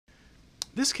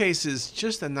This case is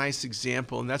just a nice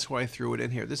example, and that's why I threw it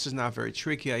in here. This is not very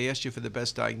tricky. I asked you for the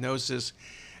best diagnosis,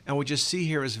 and what you see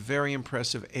here is very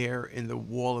impressive air in the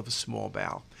wall of the small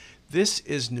bowel. This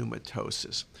is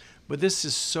pneumatosis, but this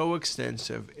is so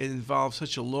extensive. It involves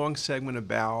such a long segment of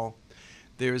bowel.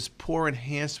 There's poor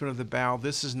enhancement of the bowel.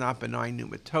 This is not benign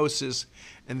pneumatosis,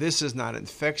 and this is not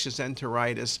infectious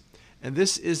enteritis, and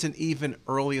this isn't even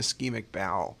early ischemic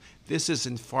bowel. This is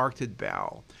infarcted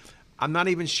bowel. I'm not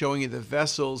even showing you the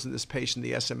vessels. In this patient,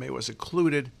 the SMA was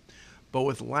occluded, but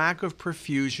with lack of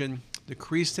perfusion,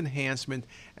 decreased enhancement,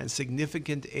 and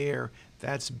significant air,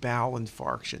 that's bowel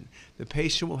infarction. The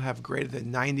patient will have greater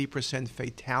than 90%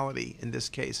 fatality in this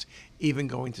case, even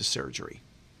going to surgery.